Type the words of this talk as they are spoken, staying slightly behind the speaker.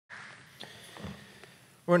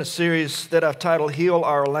We're in a series that I've titled Heal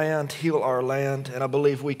Our Land, Heal Our Land, and I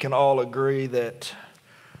believe we can all agree that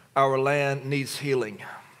our land needs healing.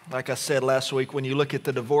 Like I said last week, when you look at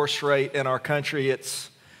the divorce rate in our country,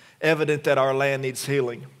 it's evident that our land needs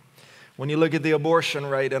healing. When you look at the abortion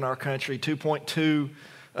rate in our country, 2.2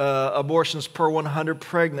 abortions per 100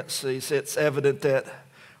 pregnancies, it's evident that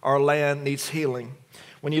our land needs healing.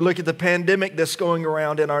 When you look at the pandemic that's going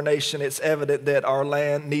around in our nation, it's evident that our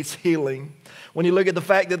land needs healing. When you look at the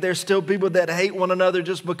fact that there's still people that hate one another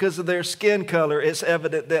just because of their skin color, it's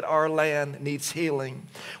evident that our land needs healing.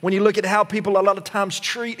 When you look at how people a lot of times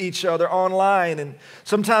treat each other online, and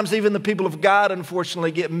sometimes even the people of God,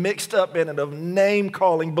 unfortunately, get mixed up in it of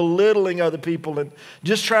name-calling, belittling other people, and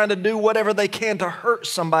just trying to do whatever they can to hurt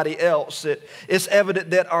somebody else, it's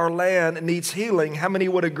evident that our land needs healing. How many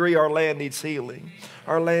would agree our land needs healing?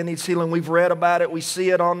 Our land needs healing. We've read about it. We see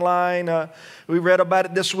it online. We read about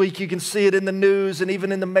it this week. You can see it in the news and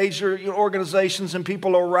even in the major organizations, and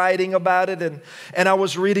people are writing about it. And I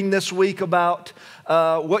was reading this week about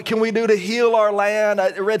what can we do to heal our land. I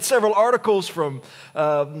read several articles from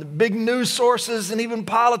big news sources and even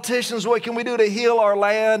politicians. What can we do to heal our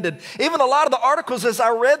land? And even a lot of the articles, as I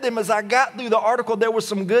read them, as I got through the article, there were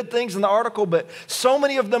some good things in the article, but so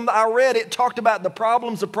many of them I read, it talked about the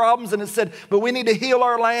problems, and it said, but we need to heal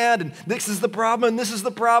our land, and this is the problem, and this is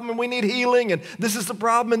the problem, and we need healing, and this is the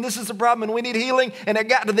problem, and this is the problem, and we need healing. And it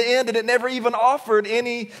got to the end, and it never even offered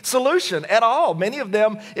any solution at all. Many of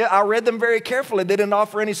them, I read them very carefully. They didn't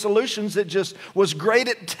offer any solutions. It just was great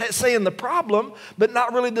at saying the problem, but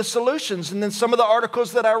not really the solutions. And then some of the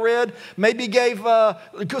articles that I read maybe gave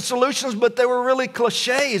solutions, but they were really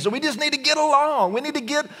cliches. We just need to get along. We need to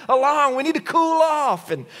get along. We need to cool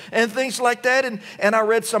off and things like that. And I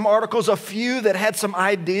read some articles, a few that had some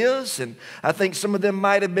ideas, and I think some of them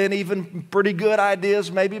might have been even pretty good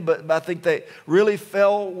ideas maybe, but I think they really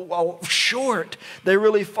fell short. They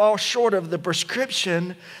really fall short of the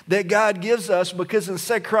prescription that God gives us, because in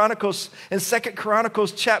 2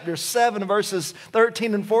 Chronicles chapter 7 verses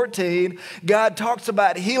 13 and 14, God talks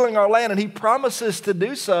about healing our land, and He promises to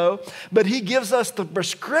do so, but He gives us the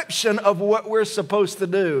prescription of what we're supposed to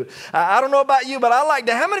do. I don't know about you, but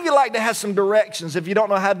how many of you like to have some directions if you don't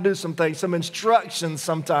know how to do some things, some instructions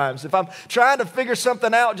sometimes? If I'm trying to figure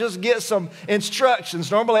something out, just get some instructions.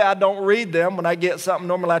 Normally I don't read them when I get something.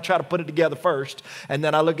 Normally I try to put it together first, and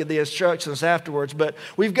then I look at the instructions afterwards. But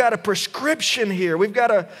we've got a prescription here. We've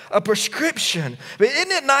got a prescription. But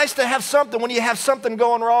isn't it nice to have something when you have something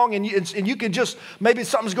going wrong, and you can just, maybe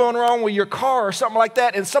something's going wrong with your car or something like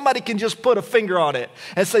that, and somebody can just put a finger on it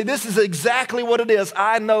and say, this is exactly what it is.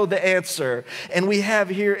 I know the answer. And we have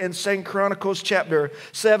here in 2 Chronicles chapter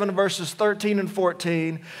 7 verses 13 and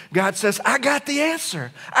 14, God says, I got the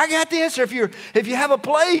answer. I got the answer. If you have a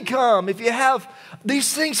plague come, if you have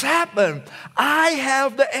these things happen, I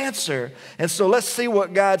have the answer. And so let's see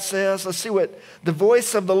what God says. Let's see what the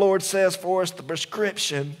voice of the Lord says for us, the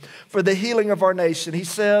prescription for the healing of our nation.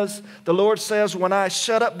 The Lord says, when I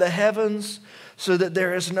shut up the heavens so that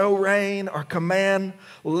there is no rain, or command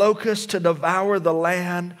locusts to devour the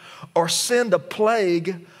land, or send a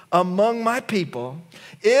plague among my people,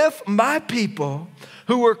 if my people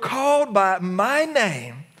who are called by my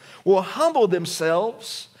name will humble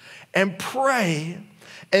themselves and pray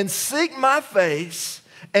and seek my face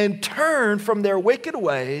and turn from their wicked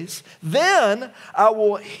ways, then I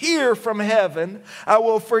will hear from heaven, I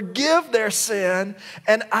will forgive their sin,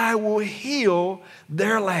 and I will heal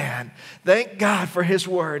their land. Thank God for His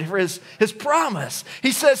word, for His promise.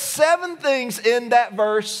 He says 7 things in that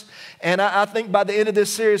verse, and I think by the end of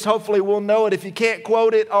this series, hopefully we'll know it. If you can't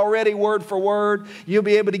quote it already word for word, you'll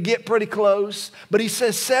be able to get pretty close. But He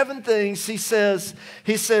says 7 things. He says,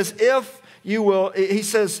 if you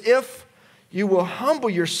will humble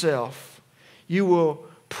yourself, you will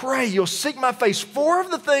pray, you'll seek my face. 4 of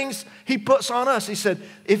the things He puts on us. He said,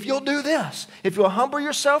 if you'll do this, if you'll humble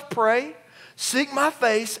yourself, pray, seek my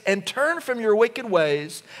face, and turn from your wicked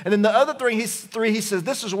ways. And then the other 3, he says,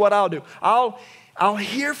 this is what I'll do. I'll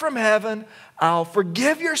hear from heaven, I'll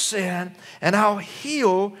forgive your sin, and I'll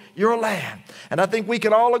heal your land. And I think we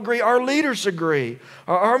can all agree, our leaders agree,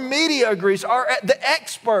 our media agrees, the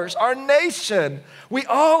experts, our nation, we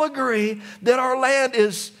all agree that our land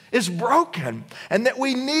is broken and that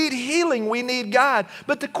we need healing, we need God.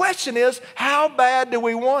 But the question is, how bad do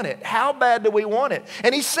we want it? How bad do we want it?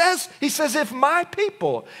 And he says, if my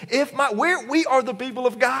people, we are the people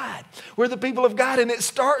of God. We're the people of God, and it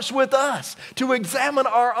starts with us to examine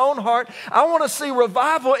our own heart. I want to see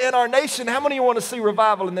revival in our nation. How many of you want to see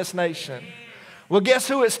revival in this nation? Well, guess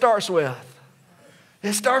who it starts with?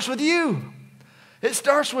 It starts with you. It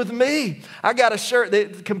starts with me. I got a shirt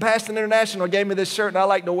that Compassion International gave me this shirt, and I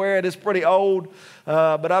like to wear it. It's pretty old,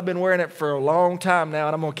 but I've been wearing it for a long time now,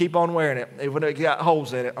 and I'm going to keep on wearing it. Even if it got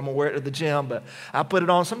holes in it, I'm going to wear it to the gym, but I put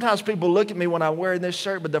it on. Sometimes people look at me when I'm wearing this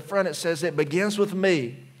shirt, but the front it says, it begins with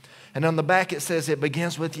me, and on the back it says, it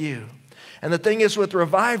begins with you. And the thing is with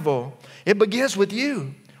revival, it begins with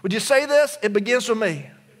you. Would you say this? It begins with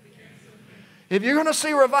me. If you're going to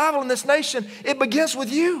see revival in this nation, it begins with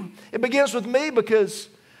you. It begins with me because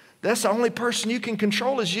that's the only person you can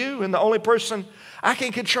control is you, and the only person I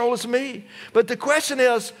can control is me. But the question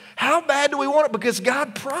is, how bad do we want it? Because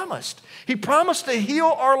God promised. He promised to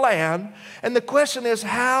heal our land, and the question is,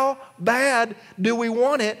 how bad do we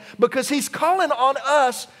want it? Because He's calling on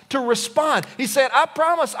us to respond. He said, I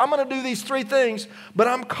promise I'm going to do these 3 things, but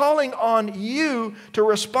I'm calling on you to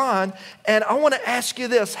respond. And I want to ask you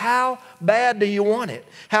this, how bad do you want it?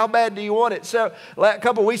 How bad do you want it? So a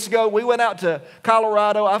couple of weeks ago, we went out to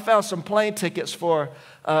Colorado. I found some plane tickets for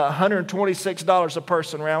 $126 a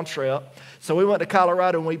person round trip. So we went to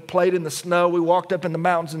Colorado and we played in the snow. We walked up in the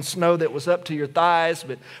mountains in snow that was up to your thighs.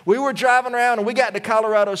 But we were driving around and we got to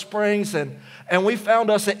Colorado Springs and we found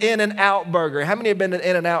us an In-N-Out Burger. How many have been to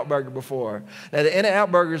In-N-Out Burger before? Now, the In-N-Out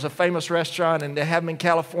Burger is a famous restaurant, and they have them in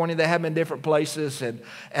California. They have them in different places.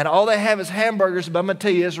 And all they have is hamburgers, but I'm going to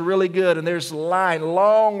tell you, it's really good. And there's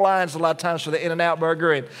long lines a lot of times for the In-N-Out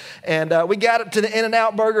Burger. And we got up to the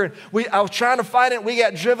In-N-Out Burger, and I was trying to find it. We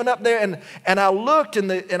got driven up there, and I looked, and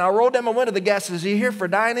I rolled down my window. The guy says, are you here for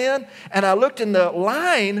dine-in? And I looked, and the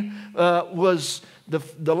line was...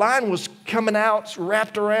 The line was coming out,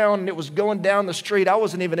 wrapped around, and it was going down the street. I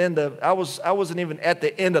wasn't even I wasn't even at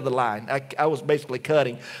the end of the line. I was basically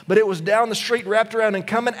cutting. But it was down the street, wrapped around, and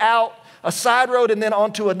coming out a side road and then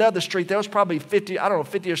onto another street. There was probably 50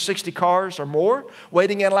 or 60 cars or more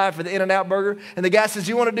waiting in line for the In-N-Out Burger. And the guy says,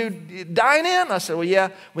 you want to do dine-in? I said, well, yeah,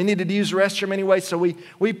 we needed to use the restroom anyway. So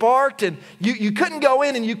we parked, and you couldn't go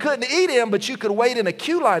in and you couldn't eat in, but you could wait in a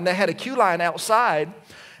queue line. They had a queue line outside.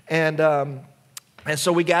 And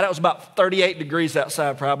so we got out. It was about 38 degrees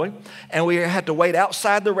outside probably. And we had to wait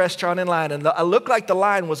outside the restaurant in line. And it looked like the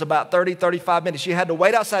line was about 30, 35 minutes. You had to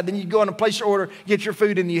wait outside. Then you go in and place your order, get your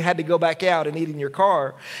food, and you had to go back out and eat in your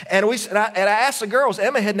car. And I asked the girls.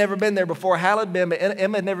 Emma had never been there before. Hal had been, but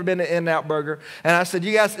Emma had never been to In-N-Out Burger. And I said,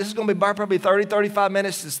 you guys, this is going to be probably 30, 35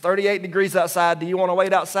 minutes. It's 38 degrees outside. Do you want to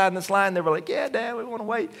wait outside in this line? They were like, yeah, Dad, we want to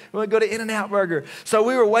wait. We want to go to In-N-Out Burger. So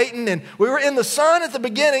we were waiting, and we were in the sun at the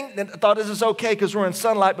beginning. And I thought this is okay because we're in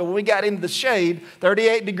sunlight, but when we got into the shade,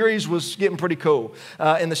 38 degrees was getting pretty cool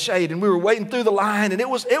in the shade, and we were waiting through the line, and it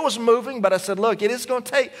was moving, but I said, look, it is going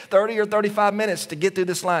to take 30 or 35 minutes to get through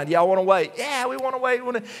this line. Y'all want to wait? Yeah, we want to wait.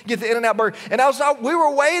 We want to get the In-N-Out Burger. And we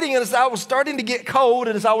were waiting, and as I was starting to get cold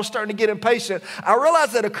and as I was starting to get impatient, I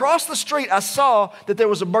realized that across the street, I saw that there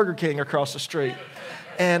was a Burger King across the street.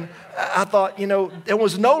 And I thought, there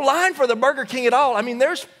was no line for the Burger King at all. I mean,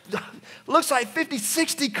 looks like 50,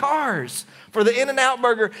 60 cars for the In-N-Out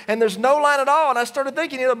Burger, and there's no line at all. And I started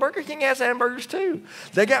thinking, Burger King has hamburgers too.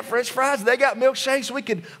 They got French fries, they got milkshakes. We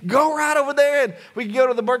could go right over there, and we could go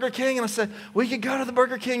to the Burger King. And I said, we could go to the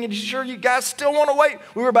Burger King, and you sure you guys still want to wait?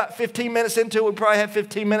 We were about 15 minutes into it. We probably had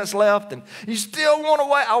 15 minutes left, and you still want to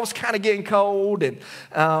wait? I was kind of getting cold, and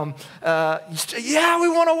yeah, we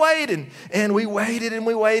want to wait. And we waited, and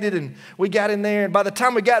we got in there. And by the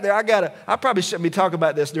time we got there, I probably shouldn't be talking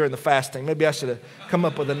about this during the fasting. Maybe I should have come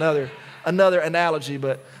up with another analogy,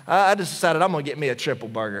 but I just decided I'm going to get me a triple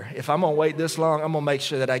burger. If I'm going to wait this long, I'm going to make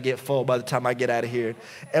sure that I get full by the time I get out of here.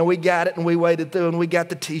 And we got it, and we waited through, and we got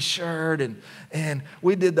the T-shirt, and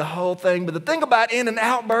we did the whole thing. But the thing about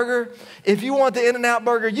In-N-Out Burger, if you want the In-N-Out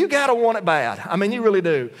Burger, you got to want it bad. I mean, you really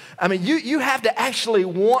do. I mean, you have to actually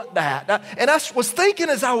want that. And I was thinking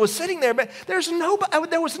as I was sitting there, but there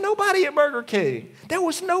was nobody at Burger King. There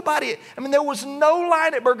was nobody. There was no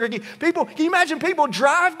line at Burger King. Can you imagine people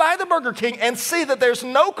drive by the Burger King and see that there's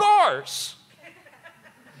no cars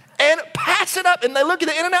and pass it up, and they look at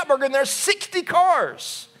the In-N-Out Burger and there's 60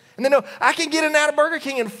 cars. And they know, I can get in and out of Burger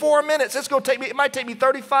King in 4 minutes. It might take me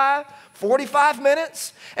 35, 45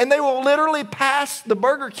 minutes. And they will literally pass the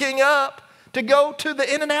Burger King up to go to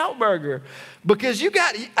the In-N-Out Burger. Because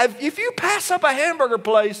if you pass up a hamburger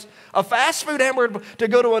place, a fast food hamburger, to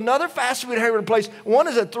go to another fast food hamburger place, one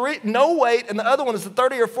is no wait, and the other one is a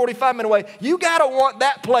 30 or 45 minute wait. You got to want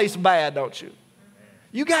that place bad, don't you?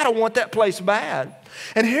 You got to want that place bad.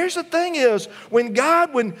 And here's the thing is, when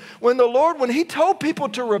the Lord He told people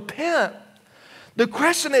to repent, the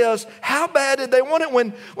question is, how bad did they want it?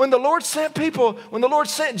 When the Lord sent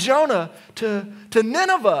Jonah to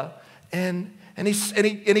Nineveh, and And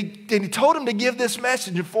he told him to give this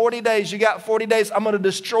message in 40 days. You got 40 days. I'm going to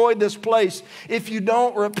destroy this place if you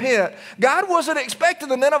don't repent. God wasn't expecting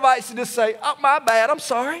the Ninevites to just say, oh, my bad, I'm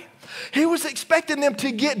sorry. He was expecting them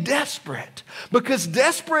to get desperate, because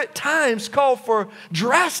desperate times call for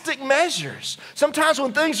drastic measures. Sometimes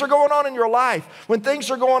when things are going on in your life, when things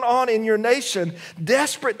are going on in your nation,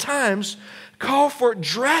 desperate times call for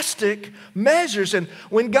drastic measures. And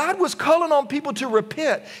when God was calling on people to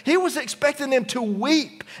repent, he was expecting them to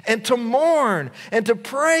weep and to mourn and to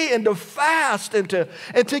pray and to fast and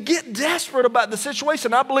to get desperate about the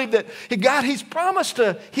situation. I believe that he's promised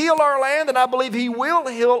to heal our land, and I believe he will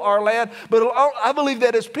heal our land. But I believe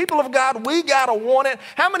that as people of God, we got to want it.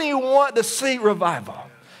 How many of you want to see revival?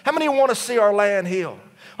 How many of you want to see our land healed?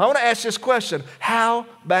 I want to ask this question. How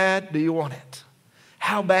bad do you want it?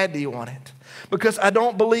 How bad do you want it? Because I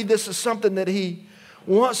don't believe this is something that he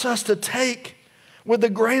wants us to take with a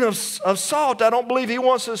grain of salt. I don't believe he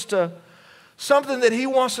wants us to, something that he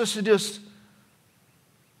wants us to just,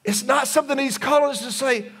 it's not something he's calling us to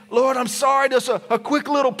say, Lord, I'm sorry, just a quick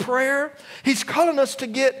little prayer. He's calling us to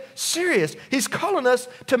get serious. He's calling us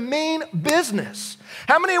to mean business.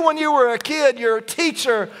 How many, when you were a kid, your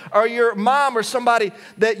teacher or your mom or somebody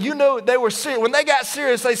that you know they were serious, when they got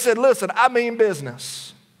serious, they said, listen, I mean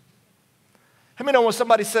business. How many know when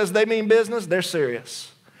somebody says they mean business, they're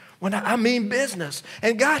serious? When I mean business.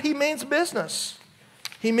 And God, he means business.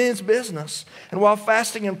 He means business. And while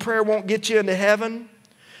fasting and prayer won't get you into heaven,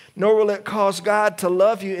 nor will it cause God to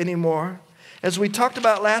love you anymore, as we talked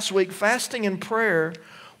about last week, fasting and prayer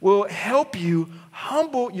will help you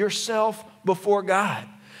humble yourself before God.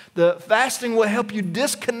 The fasting will help you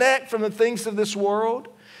disconnect from the things of this world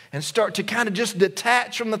and start to kind of just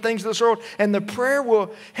detach from the things of this world. And the prayer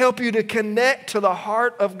will help you to connect to the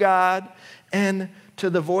heart of God and to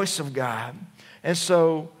the voice of God. And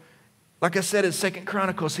so, like I said in 2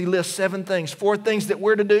 Chronicles, he lists 7 things. 4 things that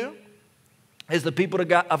we're to do as the people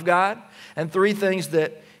of God, and 3 things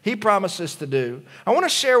that he promises to do. I want to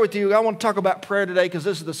share with you, I want to talk about prayer today, because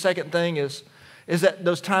this is the second thing, is that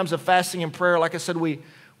those times of fasting and prayer. Like I said,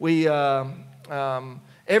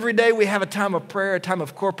 every day we have a time of prayer, a time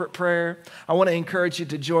of corporate prayer. I want to encourage you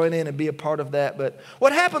to join in and be a part of that. But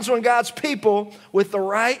what happens when God's people with the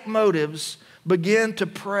right motives begin to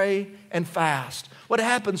pray and fast? What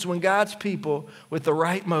happens when God's people with the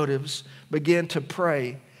right motives begin to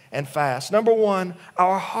pray and fast? Number 1,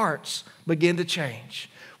 our hearts begin to change.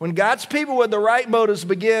 When God's people with the right motives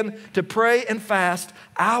begin to pray and fast,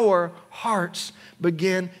 our hearts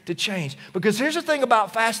begin to change. Because here's the thing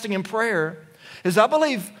about fasting and prayer, is I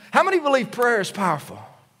believe, how many believe prayer is powerful?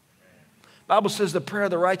 The Bible says the prayer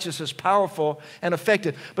of the righteous is powerful and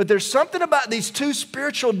effective. But there's something about these 2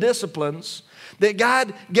 spiritual disciplines that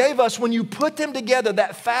God gave us. When you put them together,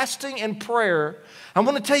 that fasting and prayer, I'm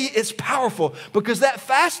going to tell you it's powerful, because that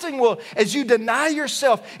fasting will, as you deny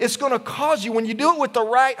yourself, it's going to cause you, when you do it with the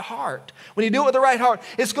right heart,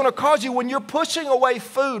 it's going to cause you, when you're pushing away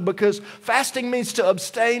food, because fasting means to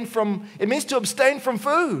abstain from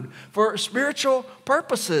food for spiritual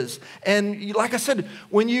purposes. And like I said,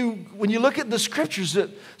 when you look at the scriptures, that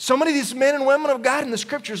so many of these men and women of God in the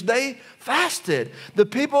scriptures, they fasted. The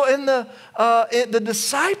people in the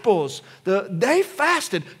disciples, they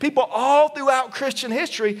fasted. People all throughout Christian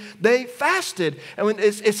history, they fasted. I mean,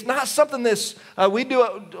 it's not something that's, we do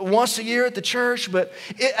it once a year at the church, but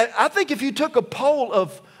I think if you took a poll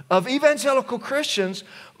of evangelical Christians,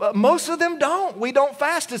 most of them don't. We don't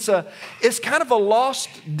fast. It's kind of a lost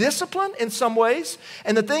discipline in some ways.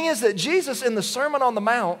 And the thing is that Jesus in the Sermon on the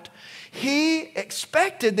Mount, he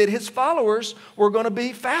expected that his followers were going to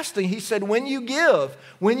be fasting. He said, when you give,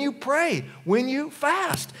 when you pray, when you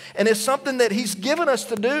fast. And it's something that he's given us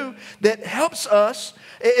to do that helps us.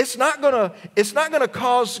 It's not going to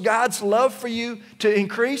cause God's love for you to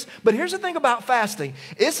increase. But here's the thing about fasting.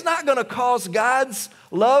 It's not going to cause God's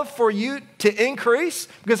love for you to increase,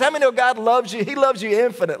 because how many know God loves you? He loves you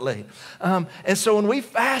infinitely. And so when we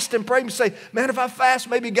fast and pray and say, man, if I fast,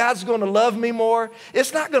 maybe God's going to love me more.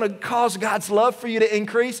 It's not going to cause God's love for you to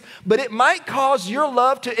increase, but it might cause your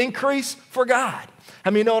love to increase for God.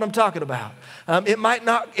 How many know what I'm talking about?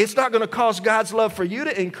 It's not going to cause God's love for you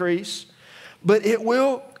to increase, but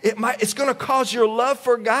it's going to cause your love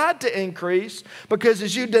for God to increase, because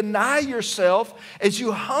as you deny yourself, as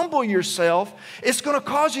you humble yourself, it's going to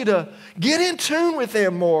cause you to get in tune with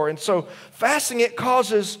him more. And so fasting, it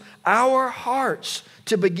causes our hearts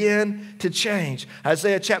to begin to change.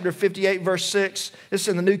 Isaiah chapter 58 verse 6, this is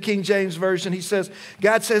in the New King James Version.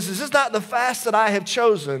 God says, this is not the fast that I have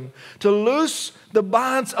chosen, to loose the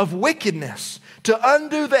bonds of wickedness, to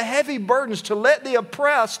undo the heavy burdens, to let the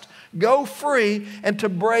oppressed go free, and to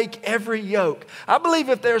break every yoke. I believe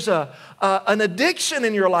if there's an addiction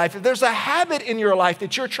in your life, if there's a habit in your life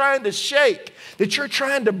that you're trying to shake, that you're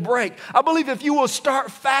trying to break, I believe if you will start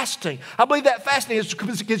fasting, I believe that fasting is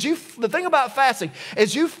because the thing about fasting,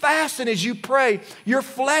 as you fast and as you pray, your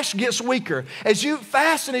flesh gets weaker. As you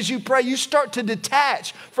fast and as you pray, you start to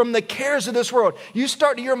detach from the cares of this world. Your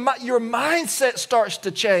mindset starts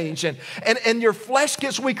to change and your flesh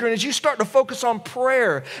gets weaker. And as you start to focus on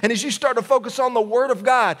prayer and as you start to focus on the Word of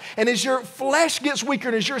God and as your flesh gets weaker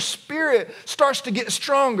and as your spirit starts to get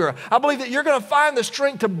stronger, I believe that you're going to find the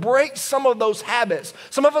strength to break some of those habits.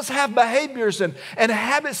 Some of us have behaviors and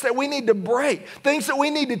habits that we need to break, things that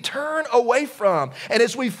we need to turn away from. And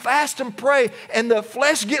as we fast and pray and the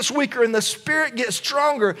flesh gets weaker and the spirit gets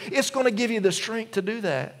stronger, it's going to give you the strength to do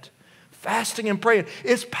that. Fasting and praying,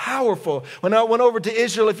 it's powerful. When I went over to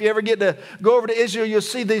Israel, if you ever get to go over to Israel, you'll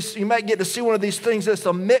see these, you might get to see one of these things. It's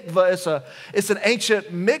a mikvah. It's an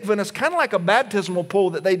ancient mikvah, and it's kind of like a baptismal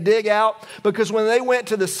pool that they dig out, because when they went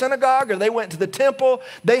to the synagogue or they went to the temple,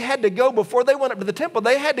 they had to go, before they went up to the temple,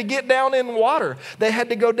 they had to get down in water. They had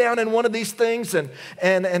to go down in one of these things, and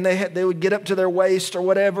they would get up to their waist or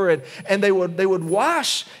whatever, and they would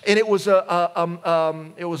wash, and it was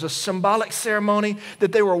a symbolic ceremony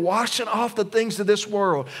that they were washing off the things of this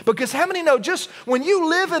world. Because how many know, just when you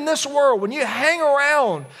live in this world, when you hang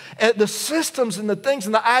around at the systems and the things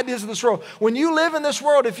and the ideas of this world, when you live in this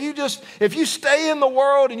world, if you stay in the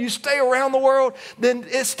world and you stay around the world, then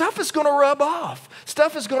stuff is going to rub off.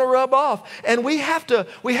 Stuff is going to rub off. And we have to,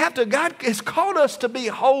 God has called us to be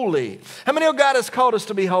holy. How many know God has called us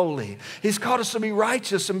to be holy? He's called us to be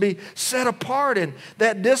righteous and be set apart. And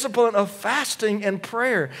that discipline of fasting and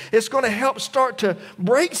prayer, it's going to help start to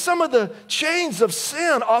break some of the chains of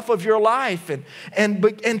sin off of your life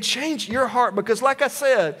and change your heart. Because like I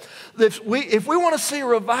said, if we want to see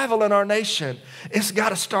revival in our nation, it's got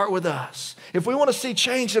to start with us. If we want to see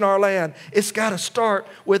change in our land, it's got to start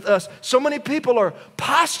with us. So many people are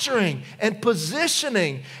posturing and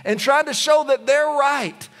positioning and trying to show that they're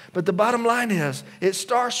right. But the bottom line is, it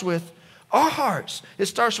starts with our hearts. It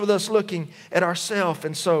starts with us looking at ourselves.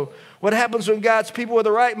 And so what happens when God's people with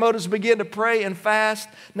the right motives begin to pray and fast?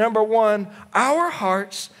 Number one, our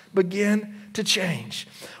hearts begin to change.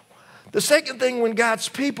 The second thing when God's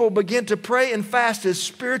people begin to pray and fast is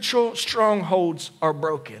spiritual strongholds are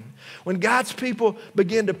broken. When God's people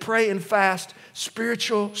begin to pray and fast,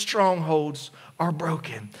 spiritual strongholds are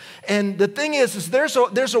broken. And the thing is there's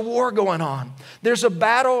a war going on. There's a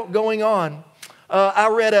battle going on. I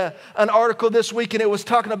read an article this week, and it was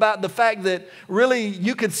talking about the fact that really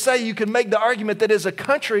you could make the argument that as a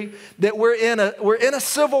country that we're in a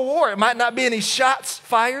civil war. It might not be any shots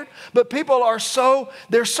fired, but people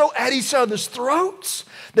they're so at each other's throats.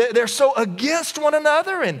 They're so against one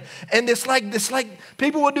another, and it's like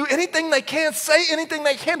people will do anything they can, say anything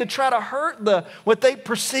they can to try to hurt what they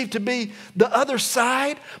perceive to be the other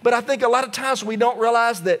side. But I think a lot of times we don't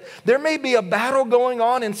realize that there may be a battle going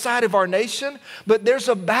on inside of our nation, but there's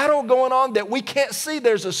a battle going on that we can't see.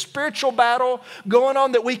 There's a spiritual battle going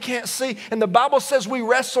on that we can't see. And the Bible says we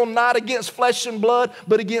wrestle not against flesh and blood,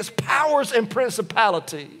 but against powers and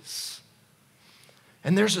principalities.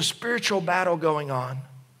 And there's a spiritual battle going on.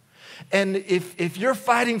 And if you're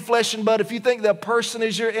fighting flesh and blood, if you think that person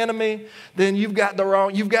is your enemy, then you've got the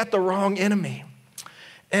wrong enemy.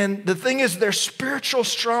 And the thing is, there's spiritual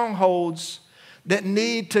strongholds that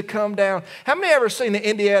need to come down. Have ever seen the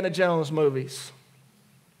Indiana Jones movies?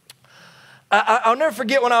 I'll never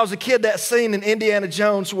forget when I was a kid, that scene in Indiana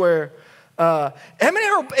Jones where, have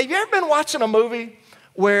you ever been watching a movie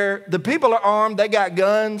where the people are armed, they got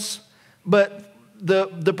guns, but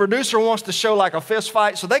the producer wants to show like a fist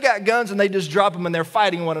fight, so they got guns and they just drop them and they're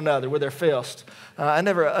fighting one another with their fist. I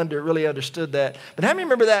never really understood that. But how many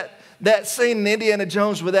remember that scene in Indiana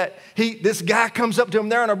Jones where this guy comes up to him,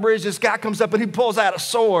 they're on a bridge, this guy comes up and he pulls out a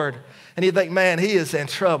sword. And you think, man, he is in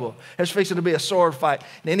trouble. There's fixing to be a sword fight.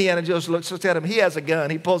 And Indiana Jones looks at him, he has a gun.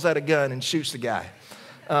 He pulls out a gun and shoots the guy.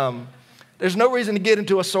 There's no reason to get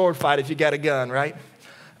into a sword fight if you got a gun, right?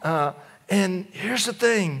 And here's the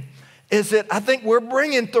thing, is that I think we're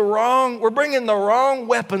bringing the wrong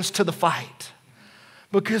weapons to the fight.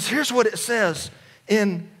 Because here's what it says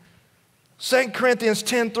in 2 Corinthians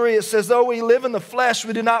 10:3. It says, though we live in the flesh,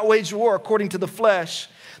 we do not wage war according to the flesh.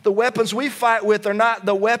 The weapons we fight with are not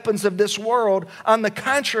the weapons of this world. On the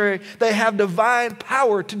contrary, they have divine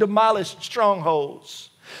power to demolish strongholds.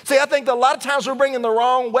 See, I think that a lot of times we're bringing the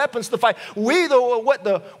wrong weapons to fight. What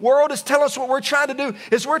the world is telling us what we're trying to do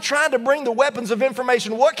is we're trying to bring the weapons of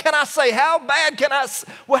information. What can I say? How bad can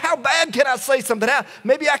I say something?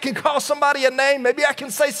 Maybe I can call somebody a name. Maybe I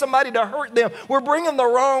can say somebody to hurt them. We're bringing the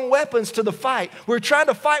wrong weapons to the fight. We're trying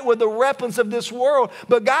to fight with the weapons of this world,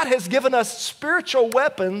 but God has given us spiritual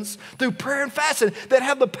weapons through prayer and fasting that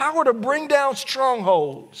have the power to bring down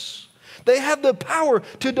strongholds. They have the power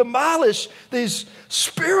to demolish these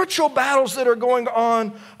spiritual battles that are going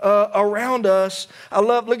on around us.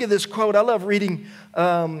 Look at this quote. I love reading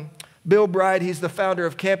Bill Bright. He's the founder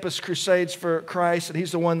of Campus Crusades for Christ, and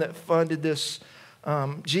he's the one that funded this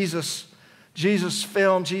Jesus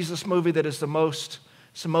movie that is the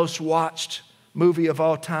most watched movie of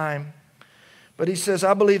all time. But he says,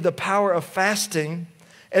 I believe the power of fasting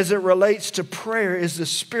as it relates to prayer is the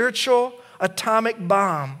spiritual atomic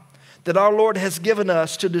bomb that our Lord has given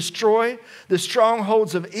us to destroy the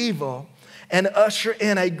strongholds of evil and usher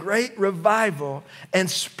in a great revival and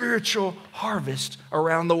spiritual harvest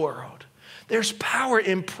around the world. There's power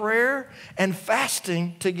in prayer and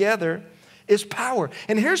fasting together is power.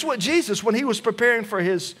 And here's what Jesus, when he was preparing for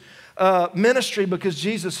his ministry, because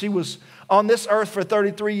Jesus, he was on this earth for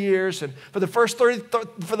 33 years. And for the first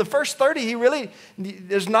 30,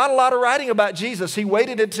 there's not a lot of writing about Jesus. He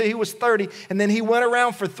waited until he was 30, and then he went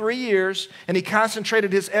around for 3 years, and he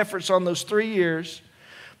concentrated his efforts on those 3 years.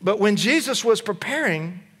 But when Jesus was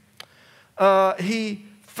preparing, he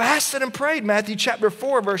fasted and prayed. Matthew chapter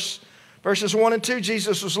 4, verses 1 and 2,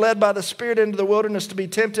 Jesus was led by the Spirit into the wilderness to be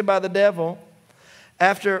tempted by the devil.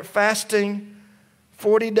 After fasting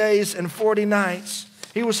 40 days and 40 nights,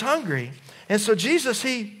 he was hungry. And so Jesus,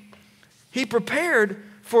 he prepared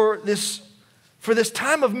for this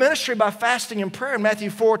time of ministry by fasting and prayer. In Matthew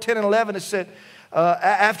 4, 10 and 11, it said,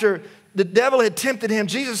 after the devil had tempted him,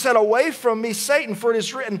 Jesus said, away from me, Satan, for it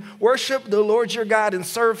is written, worship the Lord your God and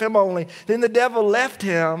serve him only. Then the devil left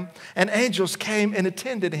him, and angels came and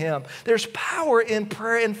attended him. There's power in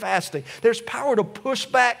prayer and fasting. There's power to push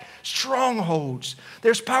back strongholds.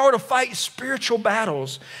 There's power to fight spiritual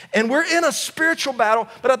battles. And we're in a spiritual battle,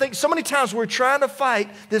 but I think so many times we're trying to fight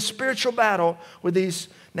this spiritual battle with these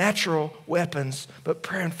natural weapons, but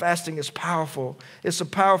prayer and fasting is powerful. It's a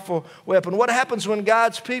powerful weapon. What happens when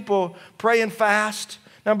God's people pray and fast?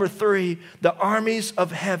 Number 3, the armies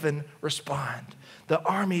of heaven respond. The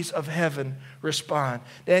armies of heaven respond.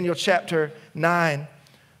 Daniel chapter 9,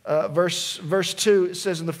 verse 2, it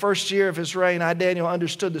says, in the first year of his reign, I, Daniel,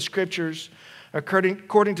 understood the scriptures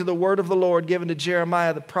according to the word of the Lord given to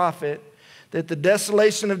Jeremiah the prophet, that the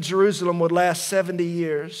desolation of Jerusalem would last 70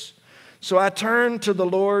 years. So I turned to the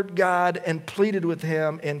Lord God and pleaded with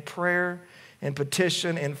him in prayer and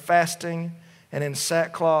petition and fasting and in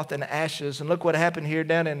sackcloth and ashes. And look what happened here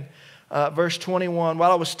down in verse 21.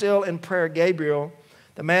 While I was still in prayer, Gabriel,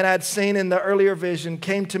 the man I had seen in the earlier vision,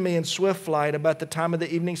 came to me in swift flight about the time of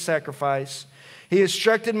the evening sacrifice. He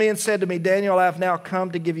instructed me and said to me, Daniel, I have now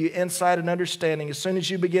come to give you insight and understanding. As soon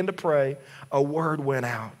as you begin to pray, a word went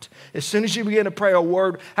out. As soon as you begin to pray, a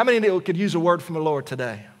word. How many could use a word from the Lord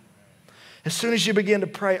today? As soon as you begin to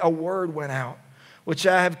pray, a word went out, which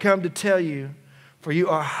I have come to tell you, for you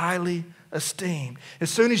are highly esteemed. As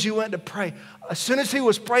soon as you went to pray, as soon as he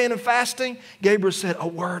was praying and fasting, Gabriel said, a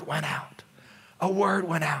word went out. A word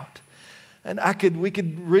went out. And we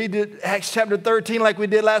could read it, Acts chapter 13 like we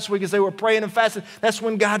did last week as they were praying and fasting. That's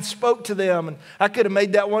when God spoke to them. And I could have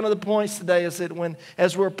made that one of the points today, is that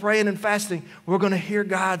as we're praying and fasting, we're going to hear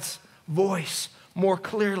God's voice more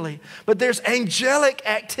clearly. But there's angelic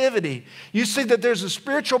activity. You see that there's a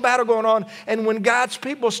spiritual battle going on, and when God's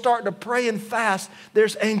people start to pray and fast,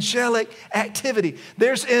 there's angelic activity.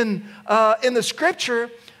 There's in the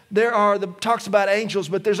scripture, talks about angels,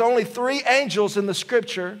 but there's only 3 angels in the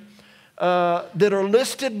scripture that are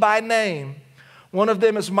listed by name. One of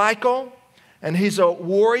them is Michael, and he's a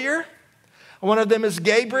warrior. One of them is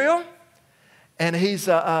Gabriel, and he's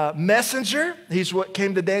a messenger. He's what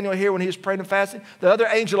came to Daniel here when he was praying and fasting. The other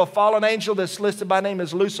angel, a fallen angel that's listed by name,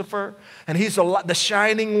 is Lucifer. And he's the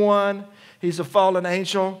shining one. He's a fallen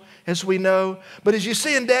angel, as we know. But as you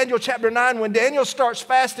see in Daniel chapter 9, when Daniel starts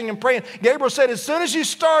fasting and praying, Gabriel said, as soon as you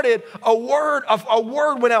started, a word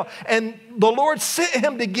went out. And the Lord sent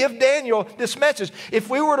him to give Daniel this message. If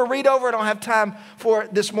we were to read over, I don't have time for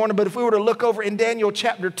it this morning, but if we were to look over in Daniel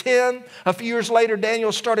chapter 10, a few years later,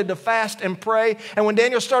 Daniel started to fast and pray. And when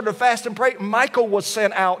Daniel started to fast and pray, Michael was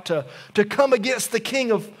sent out to come against the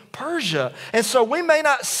king of Persia. And so we may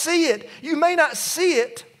not see it. You may not see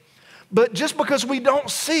it. But just because we don't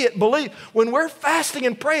see it, believe, when we're fasting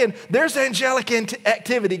and praying, there's angelic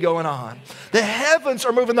activity going on. The heavens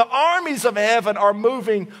are moving. The armies of heaven are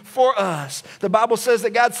moving for us. The Bible says that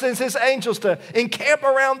God sends his angels to encamp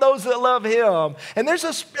around those that love him. And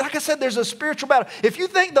like I said, there's a spiritual battle. If you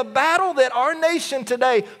think the battle that our nation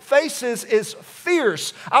today faces is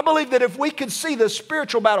fierce, I believe that if we could see the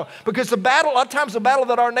spiritual battle, because a lot of times the battle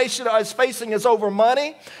that our nation is facing is over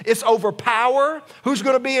money, it's over power, who's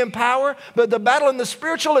going to be in power. But the battle in the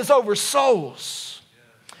spiritual is over souls.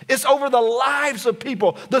 It's over the lives of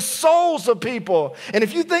people, the souls of people. And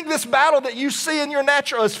if you think this battle that you see in your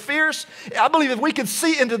natural is fierce, I believe if we could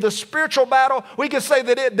see into the spiritual battle, we could say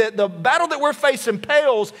that the battle that we're facing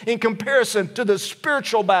pales in comparison to the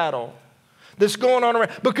spiritual battle that's going on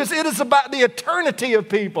around, because it is about the eternity of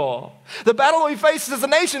people. The battle we face as a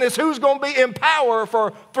nation is who's going to be in power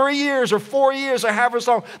for 3 years or 4 years or however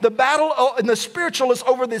long. The battle in the spiritual is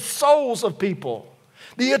over the souls of people,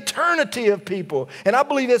 the eternity of people. And I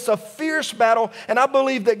believe it's a fierce battle, and I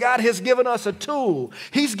believe that God has given us a tool.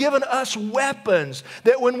 He's given us weapons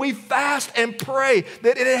that when we fast and pray,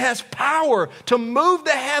 that it has power to move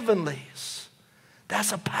the heavenlies.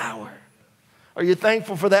 That's a power. Are you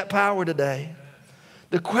thankful for that power today?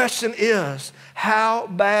 The question is, how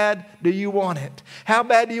bad do you want it? How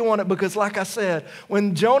bad do you want it? Because like I said,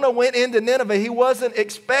 when Jonah went into Nineveh, he wasn't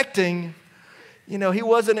expecting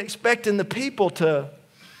the people to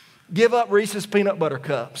give up Reese's peanut butter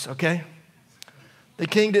cups, okay? The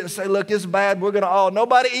king didn't say, look, this is bad. We're going to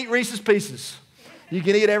nobody eat Reese's Pieces. You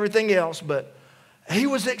can eat everything else. But he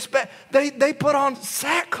was they put on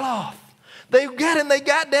sackcloth. They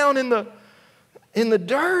got down in the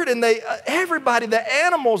dirt, and everybody, the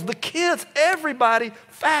animals, the kids, everybody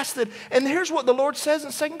fasted. And here's what the Lord says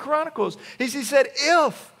in 2 Chronicles. He said,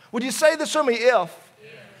 would you say this for me?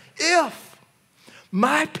 If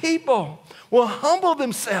my people will humble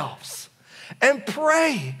themselves and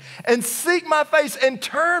pray and seek my face and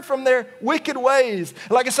turn from their wicked ways.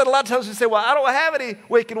 Like I said, a lot of times we say, well, I don't have any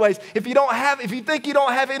wicked ways. If you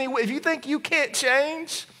think you can't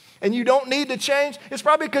change, and you don't need to change, it's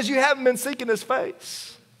probably because you haven't been seeking his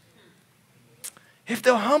face. If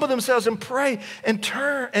they'll humble themselves and pray and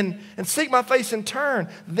turn and seek my face and turn,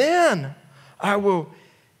 then I will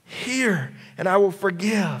hear and I will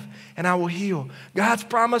forgive and I will heal. God's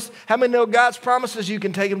promise, how many know God's promises? You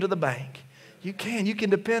can take them to the bank. You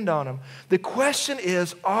can depend on them. The question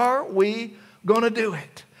is, are we going to do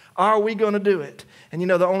it? Are we going to do it? And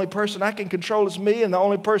the only person I can control is me, and the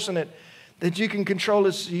only person that you can control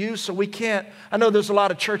is you, so we can't. I know there's a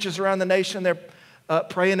lot of churches around the nation, they're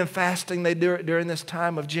praying and fasting. They do it during this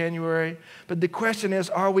time of January. But the question is,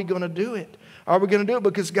 are we going to do it? Are we going to do it?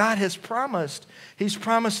 Because God has promised. He's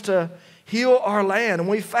promised to heal our land. When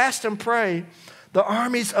we fast and pray, the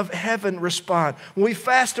armies of heaven respond. When we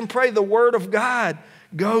fast and pray, the word of God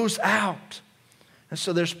goes out. And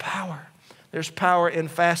so there's power. There's power in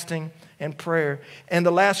fasting and prayer. And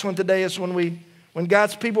the last one today is when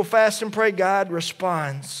God's people fast and pray, God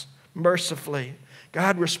responds mercifully.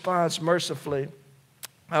 God responds mercifully.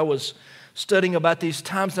 I was studying about these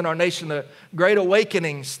times in our nation, the great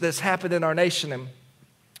awakenings that's happened in our nation. And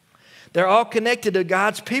they're all connected to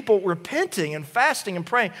God's people repenting and fasting and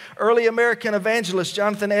praying. Early American evangelist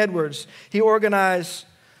Jonathan Edwards, he organized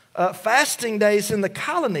fasting days in the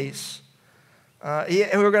colonies. He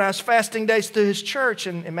organized fasting days through his church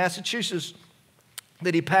in Massachusetts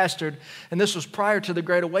that he pastored, and this was prior to the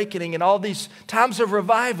Great Awakening and all these times of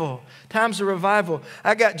revival.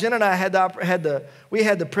 Jen and I we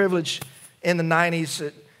had the privilege in the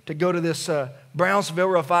 90s to go to this Brownsville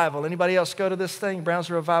revival. Anybody else go to this thing,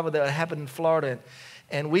 Brownsville revival that happened in Florida?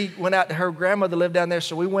 And we went out. Her grandmother lived down there,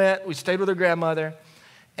 so we stayed with her grandmother,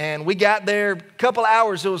 and we got there a couple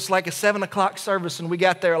hours. It was like a 7 o'clock service, and we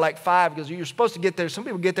got there like 5 because you're supposed to get there. Some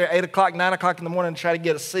people get there 8 o'clock, 9 o'clock in the morning and try to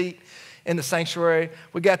get a seat in the sanctuary.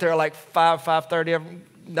 We got there at like 5:30,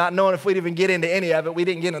 not knowing if we'd even get into any of it. We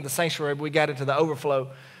didn't get into the sanctuary, but we got into the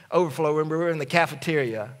overflow room. We were in the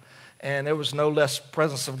cafeteria, and there was no less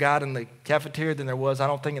presence of God in the cafeteria than there was, I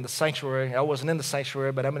don't think, in the sanctuary. I wasn't in the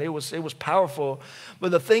sanctuary, but I mean, it was powerful.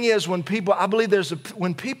 But the thing is, when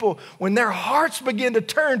their hearts begin to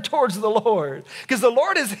turn towards the Lord, because the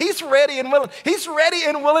Lord He's ready and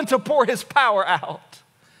willing to pour His power out.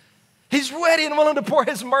 He's ready and willing to pour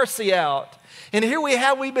His mercy out. And here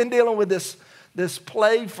we've been dealing with this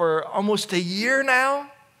plague for almost a year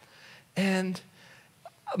now. And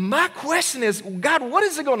my question is, God, what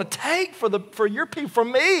is it going to take for your people, for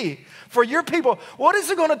me, for your people? What is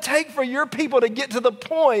it going to take for your people to get to the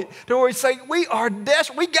point to where we say, we are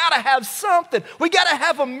desperate. We got to have something. We got to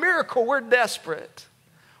have a miracle. We're desperate.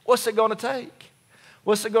 What's it going to take?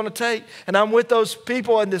 What's it going to take? And I'm with those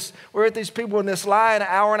people we're at these people in this line, an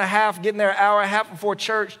hour and a half, getting there an hour and a half before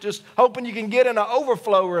church, just hoping you can get in an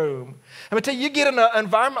overflow room. I'm going to tell you, you get in an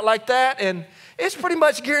environment like that, and it's pretty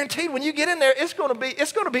much guaranteed when you get in there, it's going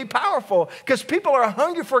to be powerful because people are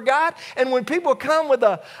hungry for God. And when people come with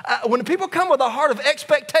a heart of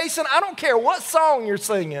expectation, I don't care what song you're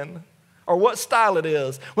singing or what style it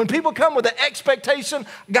is. When people come with an expectation,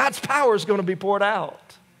 God's power is going to be poured out.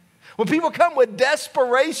 When people come with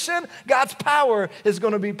desperation, God's power is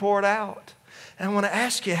going to be poured out. And I want to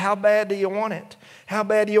ask you, how bad do you want it? How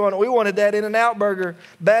bad do you want it? We wanted that In-N-Out burger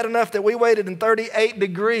bad enough that we waited in 38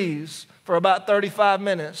 degrees for about 35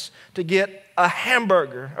 minutes to get a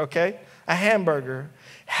hamburger, okay? A hamburger.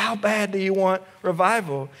 How bad do you want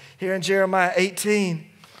revival? Here in Jeremiah 18,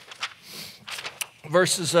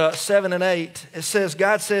 verses 7 and 8, it says,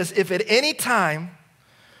 God says, if at any time,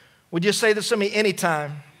 would you say this to me,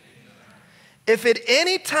 anytime? If at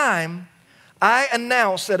any time I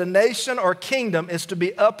announce that a nation or kingdom is to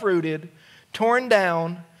be uprooted, torn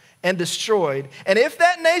down, and destroyed, and if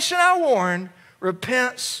that nation I warn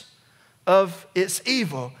repents of its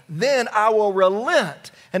evil, then I will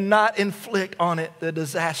relent and not inflict on it the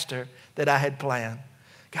disaster that I had planned.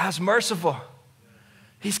 God's merciful.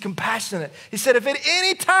 He's compassionate. He said, if at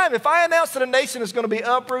any time, if I announce that a nation is going to be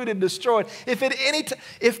uprooted, destroyed, if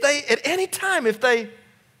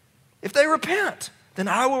they repent, then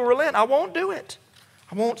I will relent. I won't do it.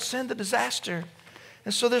 I won't send the disaster.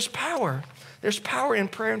 And so there's power. There's power in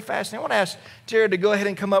prayer and fasting. I want to ask Jared to go ahead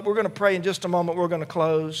and come up. We're going to pray in just a moment. We're going to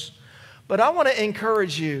close. But I want to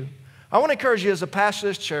encourage you. I want to encourage you as a pastor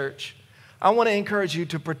of this church. I want to encourage you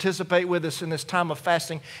to participate with us in this time of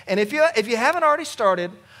fasting. And if you haven't already started,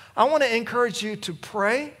 I want to encourage you to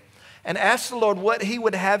pray and ask the Lord what He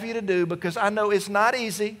would have you to do, because I know it's not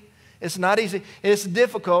easy. It's not easy. It's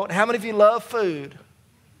difficult. How many of you love food?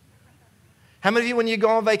 How many of you, when you go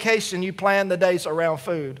on vacation, you plan the days around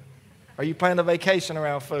food? Or you plan the vacation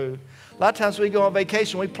around food? A lot of times we go on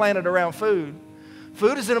vacation, we plan it around food.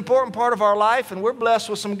 Food is an important part of our life, and we're blessed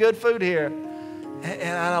with some good food here.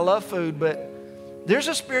 And I love food, but there's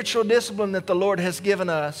a spiritual discipline that the Lord has given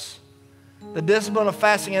us, the discipline of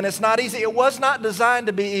fasting, and it's not easy. It was not designed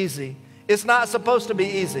to be easy. It's not supposed to be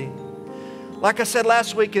easy. Like I said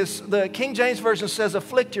last week, the King James Version says,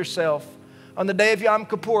 afflict yourself. On the day of Yom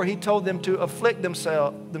Kippur, He told them to afflict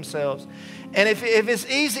themselves. And if it's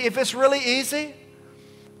easy, if it's really easy,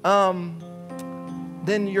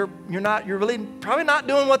 then you're really probably not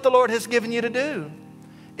doing what the Lord has given you to do.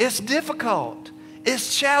 It's difficult.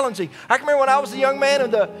 It's challenging. I can remember when I was a young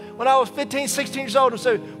man, when I was 15, 16 years old, and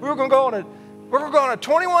so we were going to go on a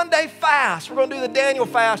 21-day fast. We're going to do the Daniel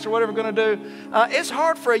fast or whatever we're going to do. It's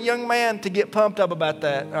hard for a young man to get pumped up about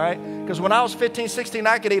that, all right? Because when I was 15, 16,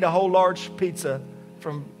 I could eat a whole large pizza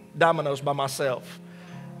from Domino's by myself.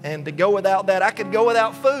 And to go without that, I could go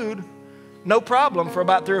without food, no problem, for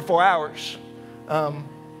about 3 or 4 hours.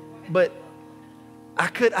 But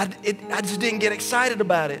I just didn't get excited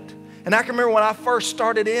about it. And I can remember when I first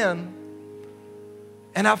started in,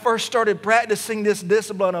 and I first started practicing this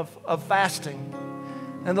discipline of fasting.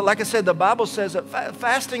 And like I said, the Bible says that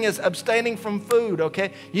fasting is abstaining from food,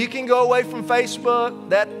 okay? You can go away from Facebook.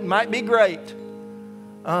 That might be great.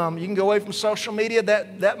 You can go away from social media.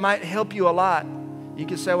 That might help you a lot. You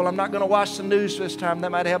can say, well, I'm not going to watch the news this time. That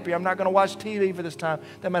might help you. I'm not going to watch TV for this time.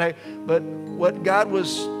 That might help. But what God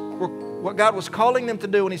was calling them to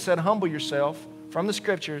do when He said, humble yourself from the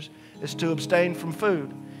Scriptures, is to abstain from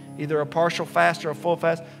food. Either a partial fast or a full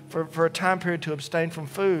fast, for a time period to abstain from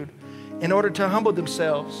food in order to humble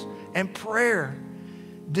themselves. And prayer,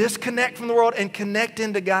 disconnect from the world and connect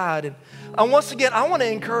into God. And once again, I want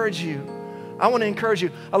to encourage you. A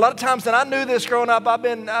lot of times, and I knew this growing up,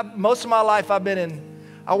 most of my life I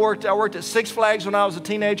worked at Six Flags when I was a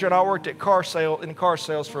teenager, and I worked at car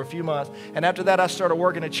sales for a few months. And after that, I started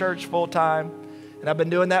working at church full time. And I've been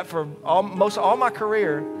doing that for most all my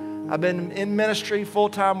career. I've been in ministry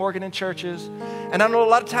full-time, working in churches. And I know a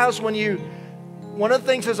lot of times one of the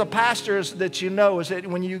things as a pastor is that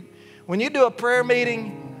when you do a prayer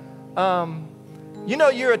meeting,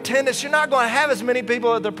 your attendance, you're not going to have as many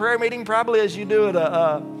people at the prayer meeting probably as you do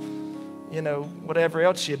at whatever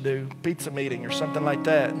else you do, pizza meeting or something like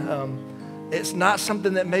that. It's not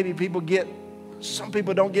something that maybe some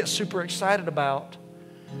people don't get super excited about.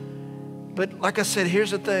 But like I said,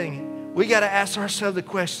 here's the thing. We got to ask ourselves the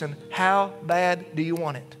question, how bad do you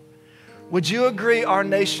want it? Would you agree our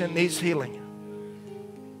nation needs healing?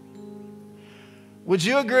 Would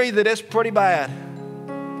you agree that it's pretty bad?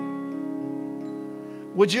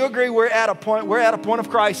 Would you agree we're at a point of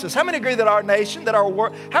crisis? How many agree that our nation, that our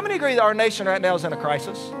world, how many agree that our nation right now is in a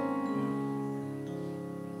crisis?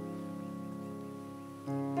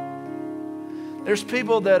 There's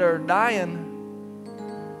people that are dying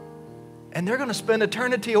and they're going to spend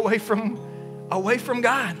eternity away from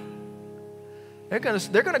God. They're going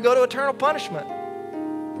to go to eternal punishment.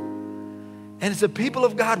 And as the people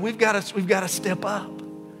of God, we've got to step up.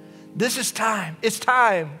 This is time. It's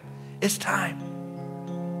time. It's time.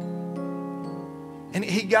 And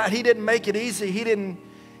he didn't make it easy. He didn't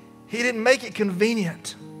make it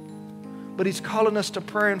convenient. But he's calling us to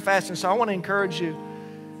prayer and fasting. So I want to encourage you,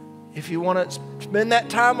 if you want to spend that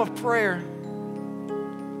time of prayer,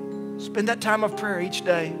 spend that time of prayer each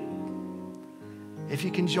day. If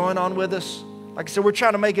you can join on with us. Like I said, we're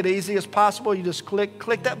trying to make it easy as possible. You just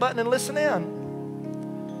click that button and listen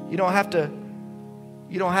in. You don't have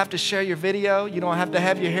to share your video. You don't have to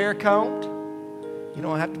have your hair combed. You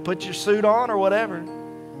don't have to put your suit on or whatever,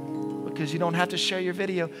 because you don't have to share your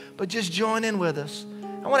video. But just join in with us.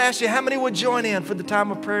 I want to ask you, how many would join in for the time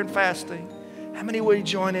of prayer and fasting? How many would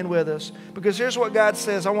join in with us? Because here's what God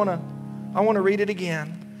says. I want to read it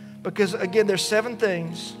again. Because again, there's 7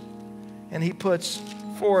 things, and he puts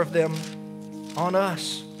 4 of them on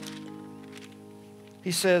us.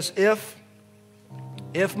 He says, if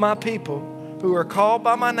my people who are called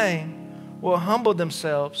by my name will humble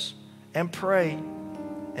themselves and pray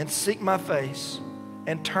and seek my face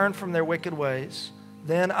and turn from their wicked ways,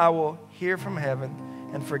 then I will hear from heaven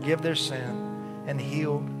and forgive their sin and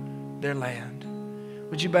heal their land.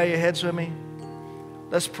 Would you bow your heads with me?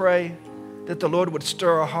 Let's pray that the Lord would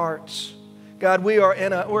stir our hearts. God, we're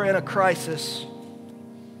in a crisis.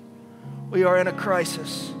 We are in a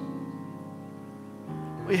crisis.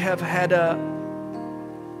 We have had a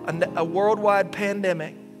worldwide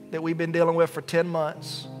pandemic that we've been dealing with for 10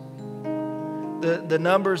 months. The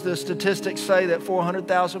numbers, the statistics say that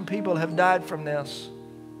 400,000 people have died from this.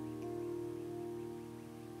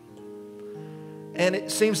 And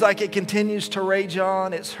it seems like it continues to rage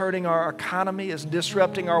on. It's hurting our economy. It's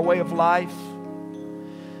disrupting our way of life.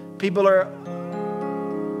 People are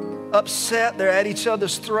upset. They're at each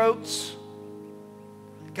other's throats.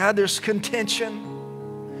 God, there's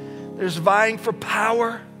contention. There's vying for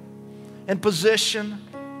power and position.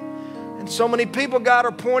 And so many people, God,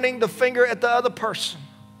 are pointing the finger at the other person.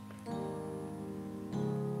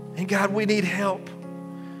 And God, we need help.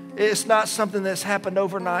 It's not something that's happened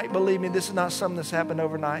overnight. Believe me, this is not something that's happened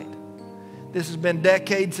overnight. This has been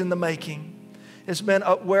decades in the making. It's been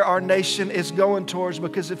where our nation is going towards,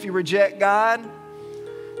 because if you reject God,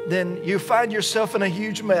 then you find yourself in a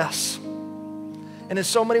huge mess. And in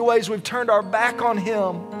so many ways, we've turned our back on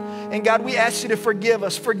Him. And God, we ask you to forgive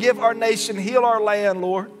us. Forgive our nation. Heal our land,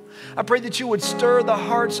 Lord. I pray that you would stir the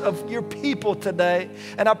hearts of your people today.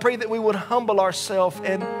 And I pray that we would humble ourselves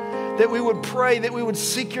and that we would pray, that we would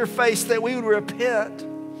seek your face, that we would repent.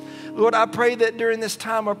 Lord, I pray that during this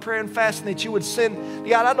time of prayer and fasting that you would send,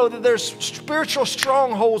 God, I know that there's spiritual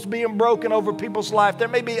strongholds being broken over people's life. There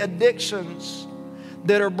may be addictions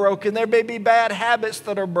that are broken. There may be bad habits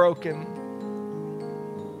that are broken.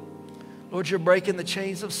 Lord, you're breaking the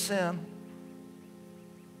chains of sin.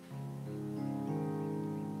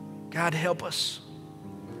 God, help us.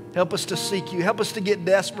 Help us to seek you. Help us to get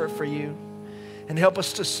desperate for you. And help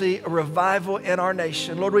us to see a revival in our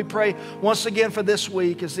nation. Lord, we pray once again for this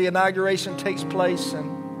week as the inauguration takes place.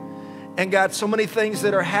 And God, so many things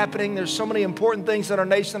that are happening. There's so many important things in our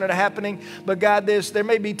nation that are happening. But God, there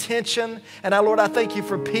may be tension. And Lord, I thank you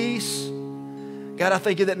for peace. God, I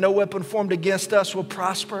thank you that no weapon formed against us will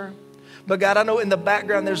prosper. But God, I know in the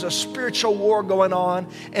background there's a spiritual war going on.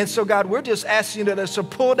 And so God, we're just asking you to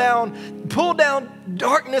pull down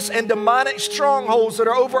darkness and demonic strongholds that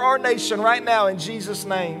are over our nation right now in Jesus'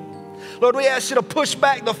 name. Lord, we ask you to push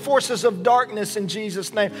back the forces of darkness in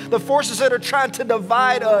Jesus' name. The forces that are trying to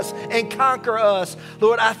divide us and conquer us.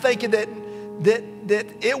 Lord, I thank you that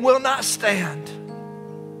it will not stand.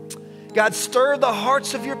 God, stir the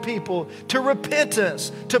hearts of your people to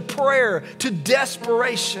repentance, to prayer, to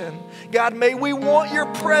desperation. God, may we want your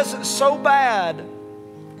presence so bad,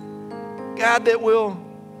 God, that we'll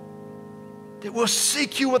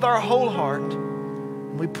seek you with our whole heart.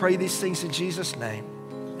 And we pray these things in Jesus' name.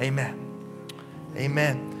 Amen.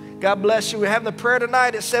 Amen. God bless you. We're having the prayer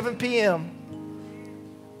tonight at 7 p.m.